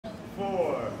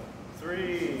4,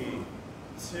 3,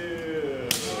 2,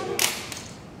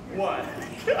 1.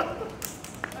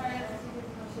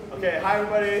 Okay, hi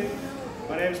everybody.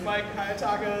 My name is Mike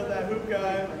Hayataka, that hoop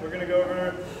guy. We're going to go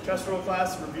over chest roll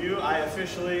class review. I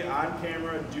officially, on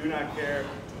camera, do not care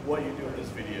what you do in this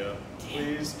video.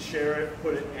 Please share it,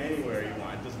 put it anywhere you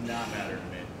want. It does not matter to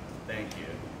me. Thank you.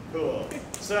 Cool.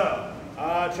 So,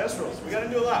 chest rolls. We got to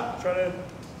do a lot. Try to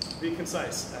be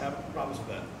concise. I have problems with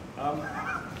that.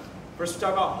 First, we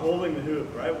talk about holding the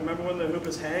hoop, right? Remember when the hoop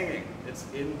is hanging, it's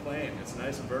in plane, it's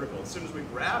nice and vertical. As soon as we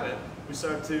grab it, we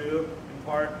start to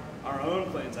impart our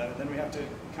own planes on it, then we have to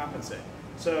compensate.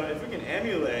 So if we can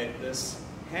emulate this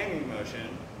hanging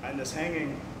motion and this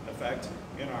hanging effect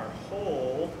in our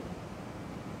hold,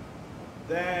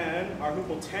 then our hoop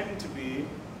will tend to be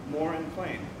more in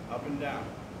plane, up and down,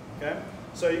 okay?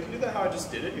 So you can do that how I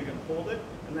just did it. You can hold it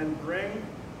and then bring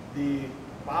the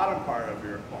bottom part of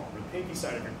your palm, the pinky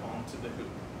side of your palm, to the hoop,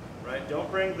 right? Don't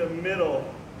bring the middle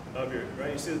of your,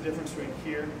 right? You see the difference between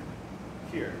here,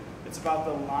 here. It's about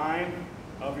the line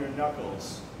of your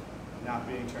knuckles not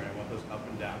being turned. I want those up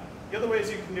and down. The other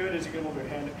ways you can do it is you can hold your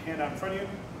hand out in front of you,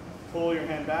 pull your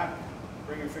hand back,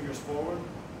 bring your fingers forward,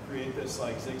 create this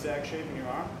like zigzag shape in your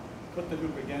arm, put the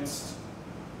hoop against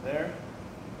there,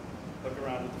 hook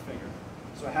around with the finger.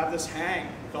 So I have this hang.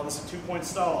 We call this a 2-point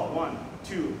stall. 1,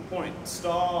 2 point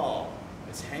stall.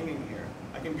 It's hanging here.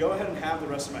 I can go ahead and have the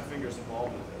rest of my fingers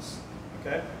involved with this.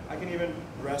 Okay? I can even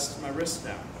rest my wrist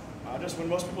down. Just when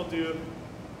most people do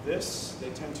this, they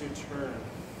tend to turn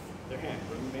their hand.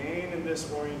 Remain in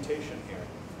this orientation here.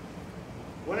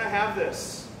 When I have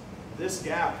this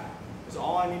gap is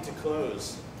all I need to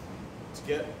close to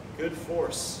get good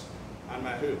force on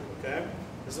my hoop. Okay?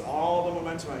 This is all the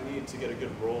momentum I need to get a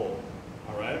good roll.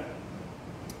 All right?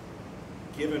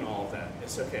 Given all of that,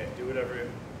 it's okay. Do whatever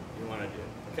you want to do.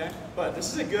 Okay? But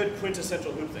this is a good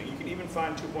quintessential hoop thing. You can even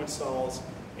find 2-point stalls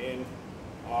in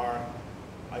our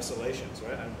isolations,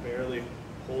 right? I'm barely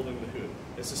holding the hoop.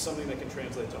 This is something that can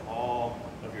translate to all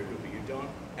of your hooping. You don't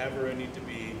ever need to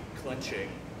be clenching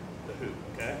the hoop,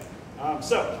 okay?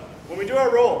 So, when we do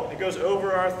our roll, it goes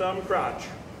over our thumb crotch,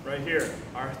 right here.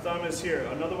 Our thumb is here.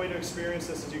 Another way to experience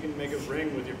this is you can make a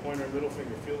ring with your pointer and middle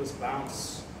finger. Feel this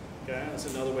bounce, okay?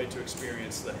 That's another way to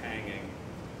experience the hanging.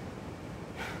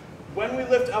 When we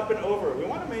lift up and over, we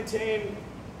want to maintain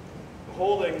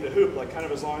holding the hoop like kind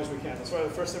of as long as we can. That's why the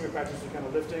first thing we practice is kind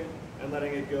of lifting and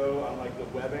letting it go on like the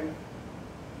webbing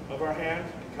of our hand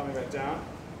and coming back down,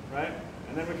 right?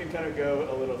 And then we can kind of go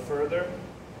a little further,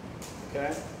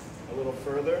 okay? A little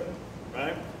further,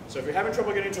 right? So if you're having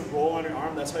trouble getting to roll on your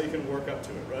arm, that's how you can work up to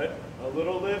it, right? A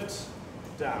little lift,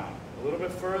 down. A little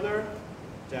bit further,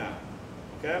 down,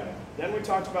 okay? Then we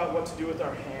talked about what to do with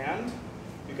our hand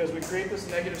because we create this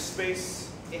negative space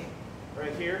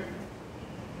right here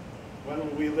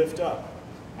when we lift up.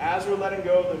 As we're letting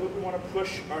go of the hoop, we want to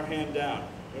push our hand down.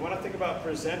 We want to think about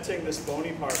presenting this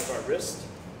bony part of our wrist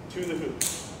to the hoop.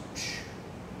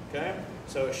 Okay?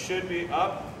 So it should be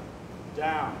up,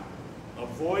 down.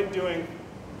 Avoid doing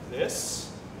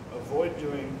this. Avoid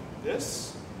doing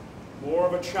this. More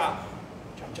of a chop.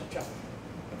 Chop, chop, chop.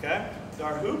 Okay? So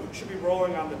our hoop should be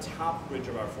rolling on the top ridge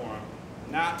of our forearm,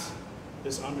 not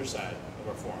this underside of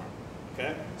our forearm.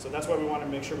 Okay? So that's why we want to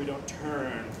make sure we don't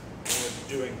turn when we're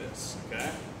doing this, okay?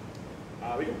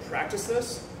 We can practice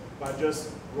this by just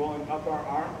rolling up our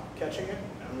arm, catching it,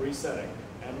 and resetting.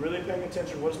 And really paying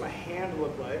attention, what does my hand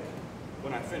look like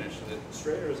when I finish? Is it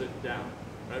straight or is it down?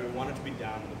 Right? We want it to be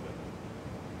down a little bit.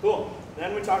 Cool.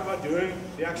 Then we talk about doing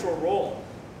the actual roll.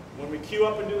 When we cue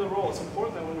up and do the roll, it's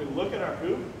important that when we look at our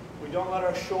hoop, we don't let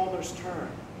our shoulders turn.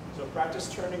 So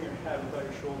practice turning your head without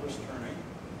your shoulders turning.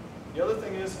 The other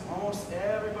thing is, almost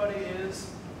everybody is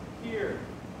here.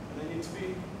 And they need to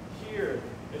be here.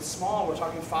 It's small, we're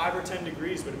talking 5 or 10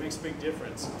 degrees, but it makes a big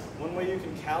difference. One way you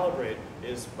can calibrate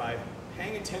is by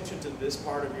paying attention to this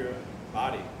part of your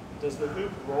body. Does the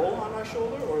hoop roll on my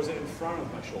shoulder or is it in front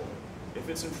of my shoulder? If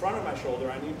it's in front of my shoulder,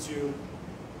 I need to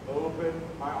open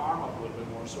my arm up a little bit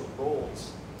more so it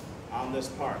rolls on this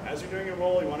part. As you're doing your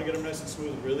roll, you want to get them nice and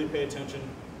smooth. Really pay attention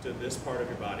to this part of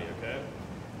your body, okay?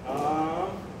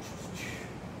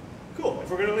 Cool.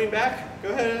 If we're going to lean back, go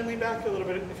ahead and lean back a little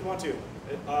bit if you want to.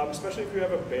 Especially if you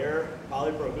have a bare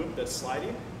polypro hoop that's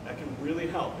slidey, that can really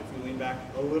help if you lean back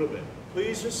a little bit.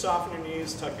 Please just soften your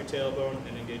knees, tuck your tailbone,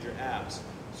 and engage your abs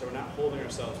so we're not holding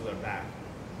ourselves with our back.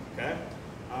 Okay?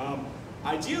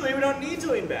 Ideally, we don't need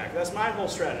to lean back. That's my whole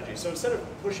strategy. So instead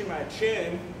of pushing my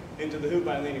chin into the hoop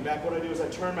by leaning back, what I do is I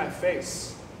turn my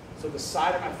face. So the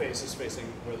side of my face is facing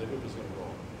where the hoop is going to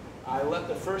roll. I let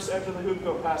the first edge of the hoop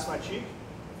go past my cheek,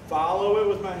 follow it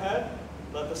with my head,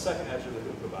 let the second edge of the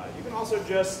hoop go by. You can also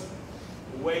just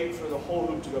wait for the whole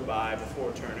hoop to go by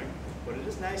before turning, but it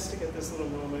is nice to get this little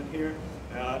moment here.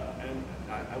 And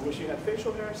I wish you had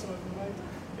facial hair, some of you might.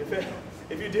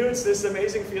 If you do, it's this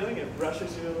amazing feeling. It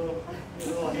brushes your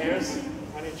little hairs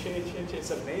on your chin.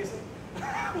 It's amazing.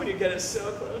 When you get it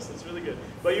so close, it's really good.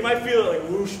 But you might feel it like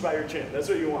whoosh by your chin. That's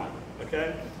what you want,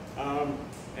 okay?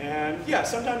 And yeah,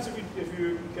 sometimes if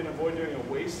you can avoid doing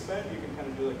a waist bend, you can kind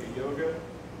of do like a yoga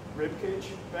rib cage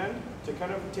bend to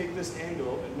kind of take this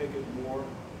angle and make it more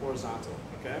horizontal,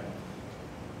 okay?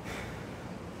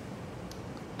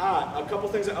 A couple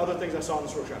things, other things I saw in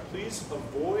this workshop. Please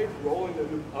avoid rolling the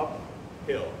hoop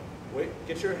uphill.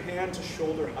 Get your hand to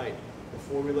shoulder height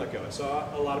before we let go. I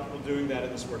saw a lot of people doing that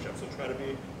in this workshop, so try to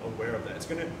be aware of that. It's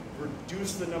going to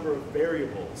reduce the number of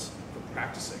variables for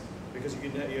practicing, because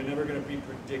you're never going to be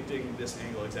predicting this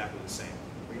angle exactly the same.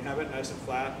 We can have it nice and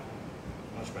flat,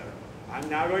 much better. I'm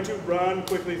now going to run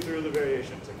quickly through the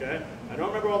variations, okay? I don't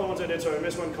remember all the ones I did, so if I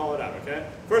missed one, call it out, okay?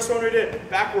 First one we did,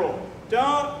 back roll.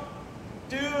 Don't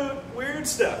do weird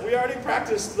stuff. We already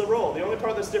practiced the roll. The only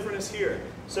part that's different is here.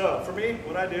 So for me,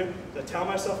 what I do is I tell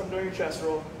myself I'm doing a chest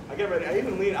roll. I get ready. I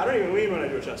don't even lean when I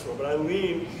do a chest roll, but I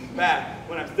lean back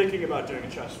when I'm thinking about doing a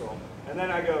chest roll. And then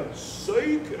I go,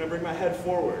 psych, and I bring my head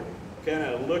forward. Okay, and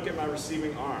I look at my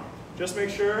receiving arm. Just make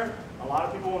sure, a lot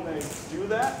of people, when they do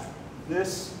that,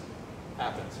 this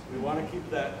happens. We want to keep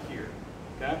that here,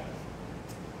 okay?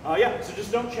 Yeah, so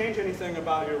just don't change anything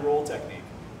about your roll technique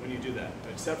when you do that,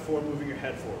 except for moving your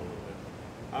head forward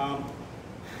a little bit.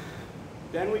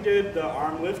 Then we did the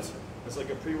arm lift as like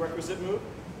a prerequisite move,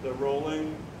 the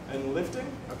rolling and lifting,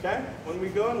 okay? When we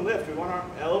go and lift, we want our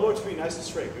elbow to be nice and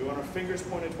straight. We want our fingers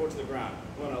pointed towards the ground.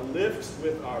 We want to lift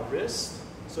with our wrist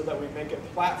so that we make a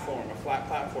platform, a flat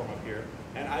platform up here.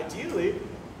 And ideally,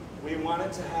 we want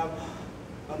it to have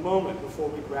a moment before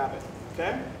we grab it,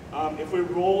 okay? If we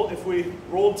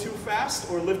roll too fast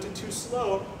or lift it too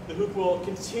slow, the hoop will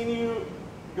continue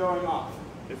going off.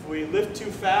 If we lift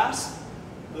too fast,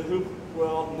 the hoop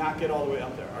will not get all the way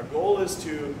up there. Our goal is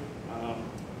to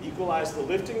equalize the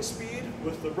lifting speed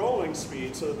with the rolling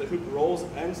speed so that the hoop rolls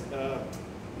and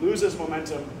loses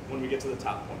momentum when we get to the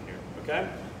top point here, okay?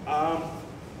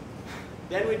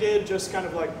 Then we did just kind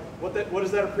of like, what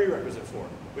is that a prerequisite for?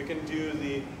 We can do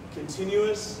the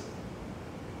continuous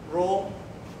roll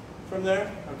from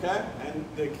there, okay? And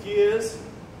the key is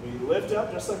we lift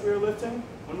up just like we were lifting.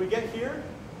 When we get here,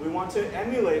 we want to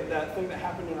emulate that thing that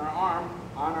happened in our arm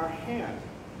on our hand.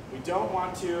 We don't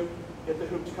want to get the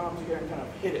hoop to come up together and kind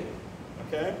of hit it,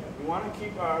 okay? We want to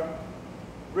keep our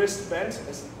wrist bent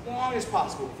as long as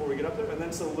possible before we get up there, and then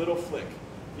it's a little flick.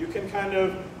 You can kind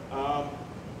of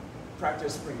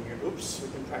practice bringing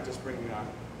our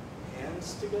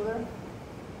hands together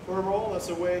for a roll. That's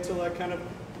a way to like kind of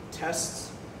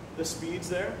test the speeds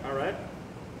there, all right?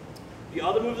 The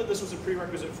other move that this was a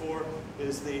prerequisite for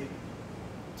is the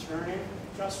turning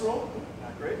chest roll.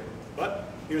 Not great, but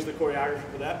here's the choreography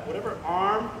for that. Whatever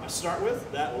arm I start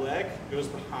with, that leg goes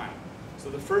behind. So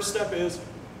the first step is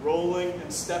rolling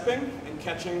and stepping and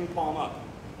catching palm up.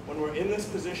 When we're in this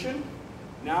position,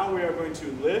 now we are going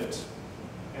to lift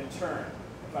and turn.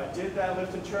 If I did that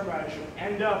lift and turn right, I should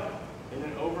end up in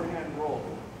an overhand roll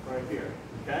right here,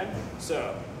 okay?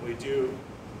 So we do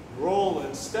roll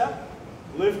and step,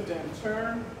 lift and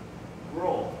turn,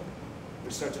 roll.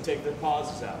 We start to take the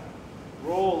pauses out.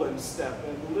 Roll and step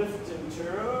and lift and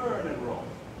turn and roll,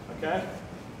 okay?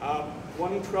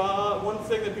 One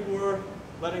thing that people were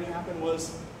letting happen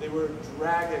was they were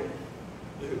dragging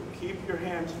the hoop. Keep your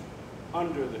hand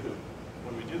under the hoop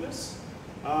when we do this.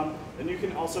 Then you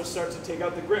can also start to take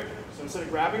out the grip. So instead of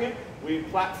grabbing it, we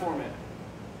platform it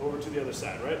over to the other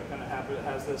side, right? Kind of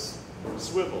has this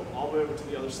swivel all the way over to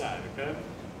the other side, okay?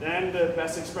 Then the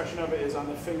best expression of it is on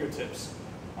the fingertips,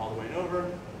 all the way and over.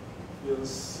 Feels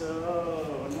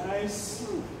so nice.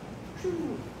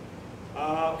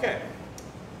 Okay.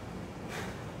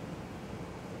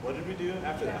 What did we do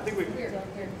after that? I think we...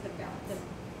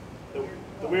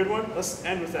 The weird one? Let's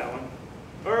end with that one.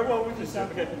 Or, well, we just,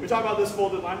 okay. We talk about this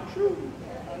folded line.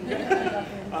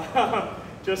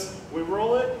 Just, we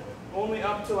roll it only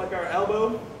up to like our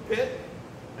elbow pit,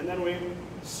 and then we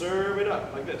serve it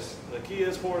up like this. The key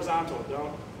is horizontal.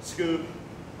 Don't scoop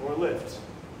or lift,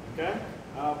 okay?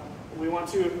 We want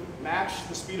to match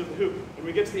the speed of the hoop. When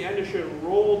we get to the end, it should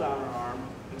roll down our arm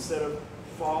instead of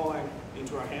falling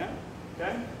into our hand,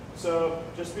 okay? So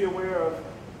just be aware of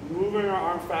moving our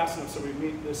arm fast enough so we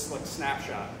meet this like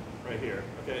snapshot right here,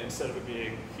 okay, instead of it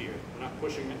being here. We're not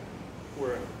pushing it,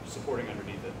 we're supporting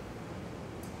underneath it.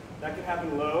 That can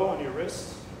happen low on your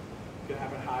wrist, it can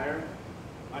happen higher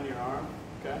on your arm,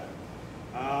 okay?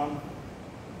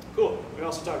 Cool. We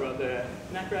also talk about the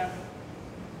neck wrap.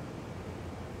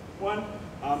 One,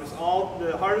 it's all,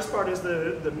 the hardest part is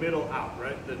the middle out,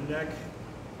 right? The neck,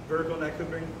 vertical neck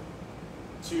hooping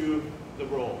to the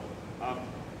roll.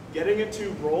 Getting it to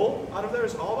roll out of there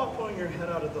is all about pulling your head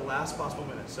out at the last possible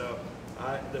minute. So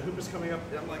the hoop is coming up,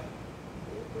 and I'm like,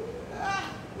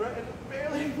 right, and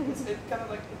barely, it kind of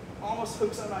like almost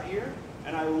hooks on my ear,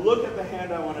 and I look at the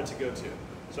hand I want it to go to.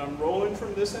 So I'm rolling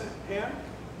from this hand,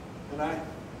 and I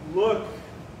look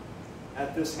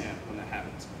at this hand when that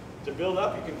happens. To build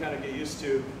up, you can kind of get used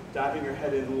to diving your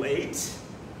head in late,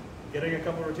 getting a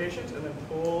couple rotations, and then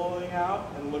pulling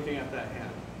out and looking at that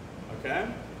hand. Okay?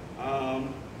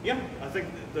 Yeah, I think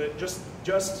that just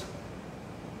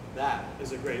that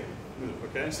is a great move.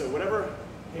 Okay, so whatever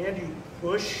hand you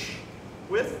push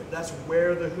with, that's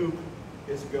where the hoop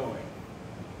is going.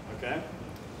 Okay.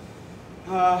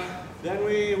 Then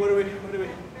what do we?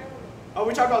 Oh,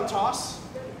 we talk about the toss.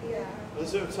 Yeah.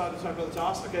 Let's talk about the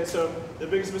toss. Okay, so the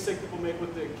biggest mistake people make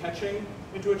with the catching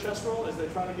into a chest roll is they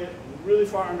try to get really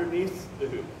far underneath the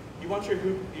hoop. You want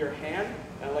your hand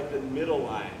at like the middle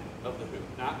line of the hoop,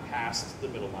 not past the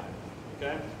middle line.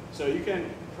 Okay, so you can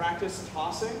practice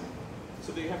tossing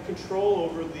so that you have control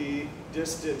over the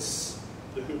distance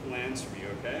the hoop lands from you.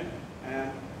 Okay,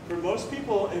 and for most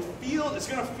people, it's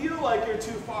going to feel like you're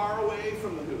too far away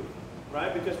from the hoop,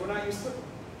 right? Because we're not used to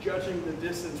judging the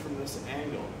distance from this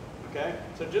angle. Okay,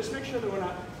 so just make sure that we're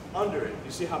not under it.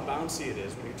 You see how bouncy it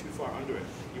is when you're too far under it.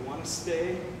 You want to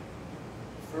stay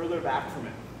further back from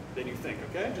it than you think.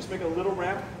 Okay, just make a little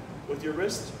ramp with your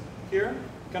wrist here.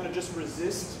 Kind of just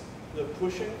resist the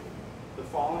pushing, the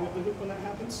falling of the hoop when that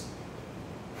happens.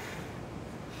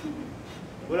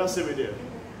 What else did we do?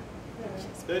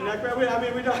 The neck wrap. I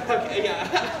mean, we don't. Okay,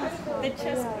 yeah. The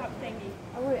chest pop thingy.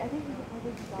 Oh wait, I think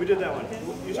we did that one.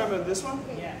 You talking about this one?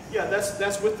 Yes. Yeah,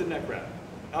 that's with the neck wrap.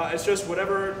 It's just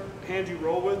whatever hand you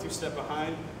roll with, you step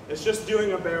behind. It's just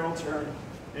doing a barrel turn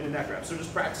in a neck wrap. So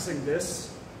just practicing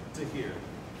this to here.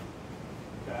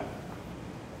 Okay.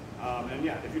 And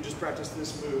yeah, if you just practice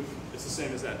this move, it's the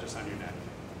same as that, just on your neck.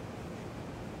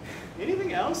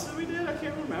 Anything else that we did? I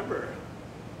can't remember.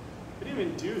 We didn't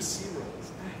even do C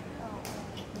rolls.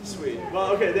 Sweet.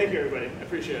 Well, okay, thank you everybody. I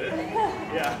appreciate it.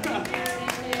 Yeah.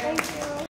 Thank you.